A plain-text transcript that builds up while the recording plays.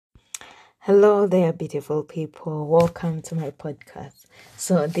Hello there, beautiful people. Welcome to my podcast.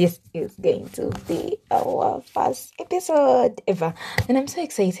 So this is going to be our first episode ever, and I'm so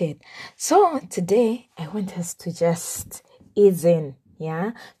excited. So today I want us to just ease in,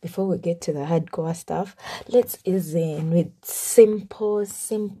 before we get to the hardcore stuff. Let's ease in with simple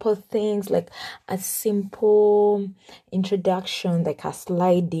things, like a simple introduction, like a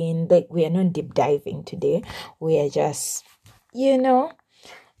slide in. Like, we are not deep diving today. We are just,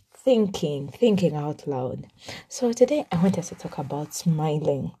 thinking out loud. So today I want us to talk about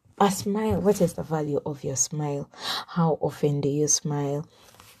smiling. A smile, what is the value of your smile? How often do you smile?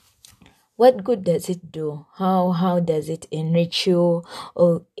 What good does it do? How does it enrich you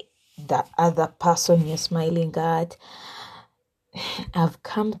or the other person you're smiling at? I've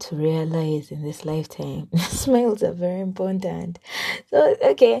come to realize in this lifetime, smiles are very important. So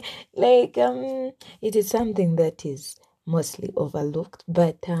it is something that is mostly overlooked,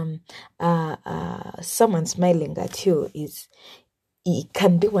 but someone smiling at you it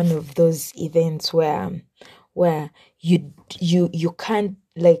can be one of those events where you can't,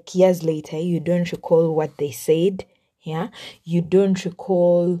 like, years later you don't recall what they said. You don't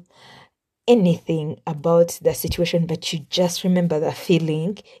recall anything about the situation, but you just remember the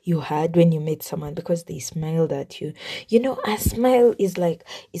feeling you had when you met someone because they smiled at you. A smile is like,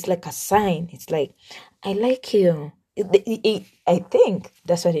 it's like a sign. It's like, I like you. I think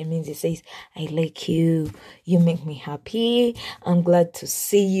that's what it means. It says, I like you, you make me happy, I'm glad to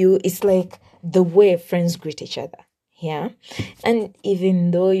see you. It's like the way friends greet each other. And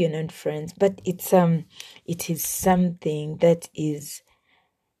even though you're not friends, but it is something that is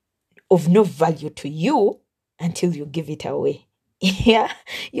of no value to you until you give it away. You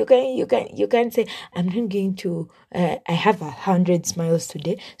can say, I'm not going to I have 100 smiles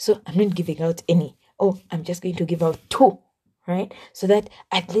today, so I'm not giving out any. Oh, I'm just going to give out 2, right? So that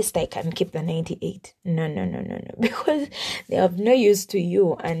at least I can keep the 98. No, because they have no use to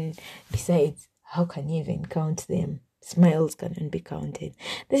you. And besides, how can you even count them? Smiles cannot be counted.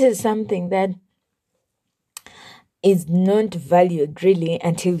 This is something that is not valued really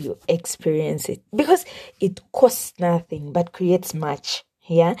until you experience it, because it costs nothing but creates much.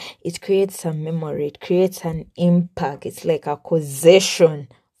 It creates a memory, it creates an impact. It's like a causation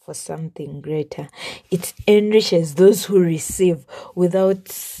for something greater. It enriches those who receive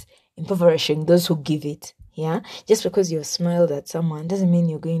without impoverishing those who give it. Just because you've smiled at someone doesn't mean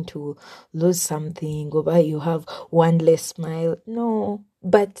you're going to lose something, or by you have one less smile. No,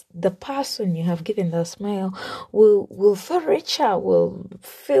 but the person you have given the smile will feel richer, will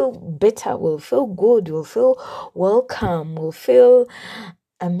feel better, will feel good, will feel welcome, will feel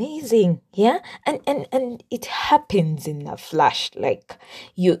amazing. And it happens in a flash. Like,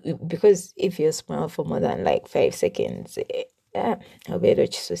 because if you smile for more than like 5 seconds, but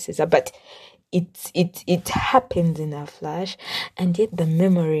it happens in a flash, and yet the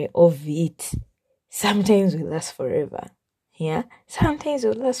memory of it sometimes will last forever. Sometimes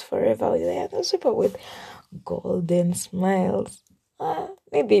will last forever. There are those people with golden smiles,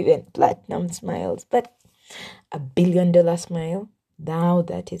 maybe even platinum smiles, but $1 billion smile, now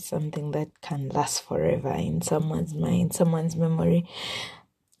that is something that can last forever in someone's mind, someone's memory.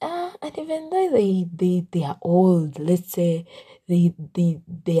 And even though they are old, let's say they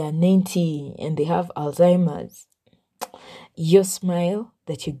are 90 and they have Alzheimer's, your smile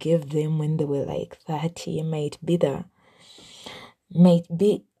that you gave them when they were like 30 might be the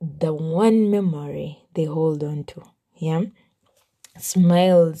one memory they hold on to.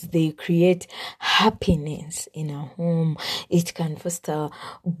 Smiles, they create happiness in a home. It can foster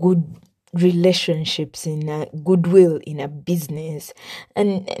good relationships, in a goodwill in a business,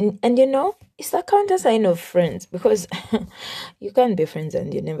 and it's the counter sign of friends, because you can't be friends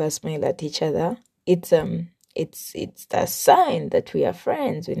and you never smile at each other. It's the sign that we are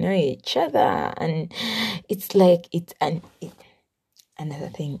friends, we know each other, and it's like another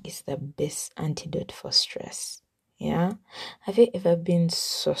thing is the best antidote for stress. Have you ever been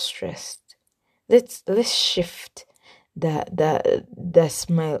so stressed? Let's shift the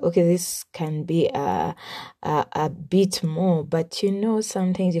smile. Okay, this can be a bit more, but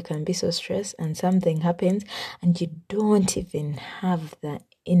sometimes you can be so stressed and something happens and you don't even have the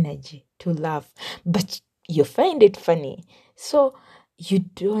energy to laugh, but you find it funny, so you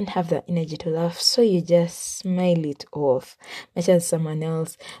don't have the energy to laugh, so you just smile it off. Much as someone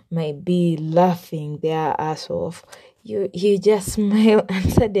else might be laughing their ass off, you just smile,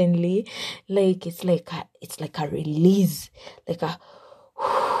 and suddenly, like, it's like a release, like a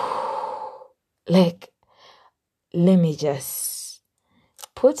like, let me just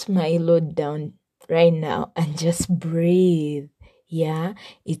put my load down right now and just breathe. Yeah,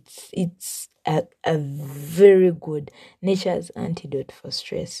 it's a very good nature's antidote for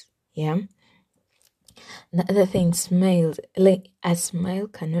stress. Yeah. Another thing, smiles. Like a smile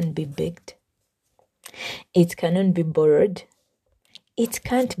cannot be baked. It cannot be borrowed. It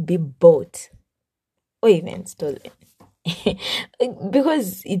can't be bought or even stolen.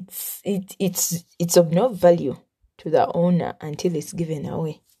 Because it's of no value to the owner until it's given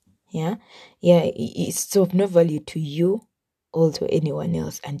away. Yeah. It's of no value to you or to anyone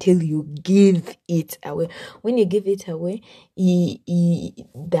else until you give it away. When you give it away,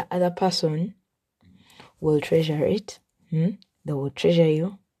 the other person will treasure it. They will treasure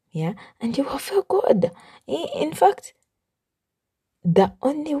you. Yeah. And you will feel good. In fact, the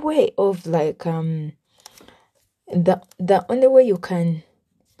only way of like the only way you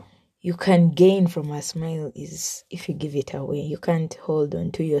can gain from a smile is if you give it away. You can't hold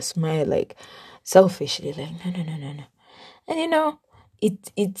on to your smile like selfishly, like no. And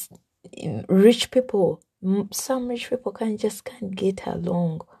it's rich people. Some rich people can't get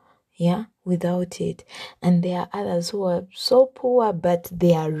along, yeah, without it. And there are others who are so poor, but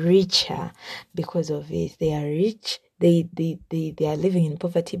they are richer because of it. They are rich. They are living in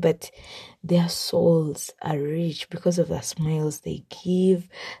poverty, but their souls are rich because of the smiles they give,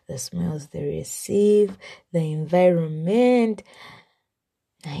 the smiles they receive, the environment,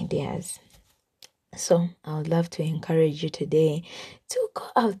 ideas. So I would love to encourage you today to go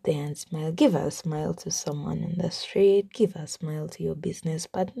out there and smile. Give a smile to someone on the street. Give a smile to your business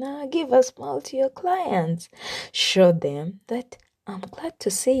partner. Give a smile to your clients. Show them that I'm glad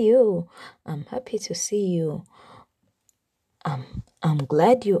to see you. I'm happy to see you. I'm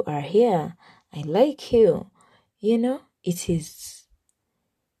glad you are here. I like you. It is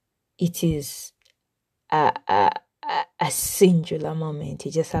a singular moment.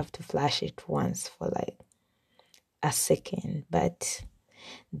 You just have to flash it once for like a second, but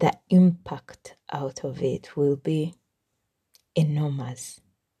the impact out of it will be enormous.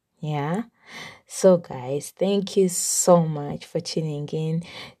 Yeah. So guys, thank you so much for tuning in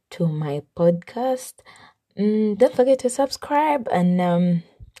to my podcast. Don't forget to subscribe, and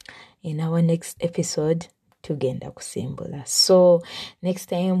in our next episode tugenda kusimbula. So next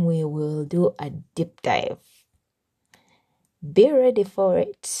time we will do a deep dive. Be ready for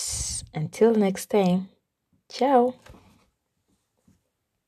it. Until next time. Ciao.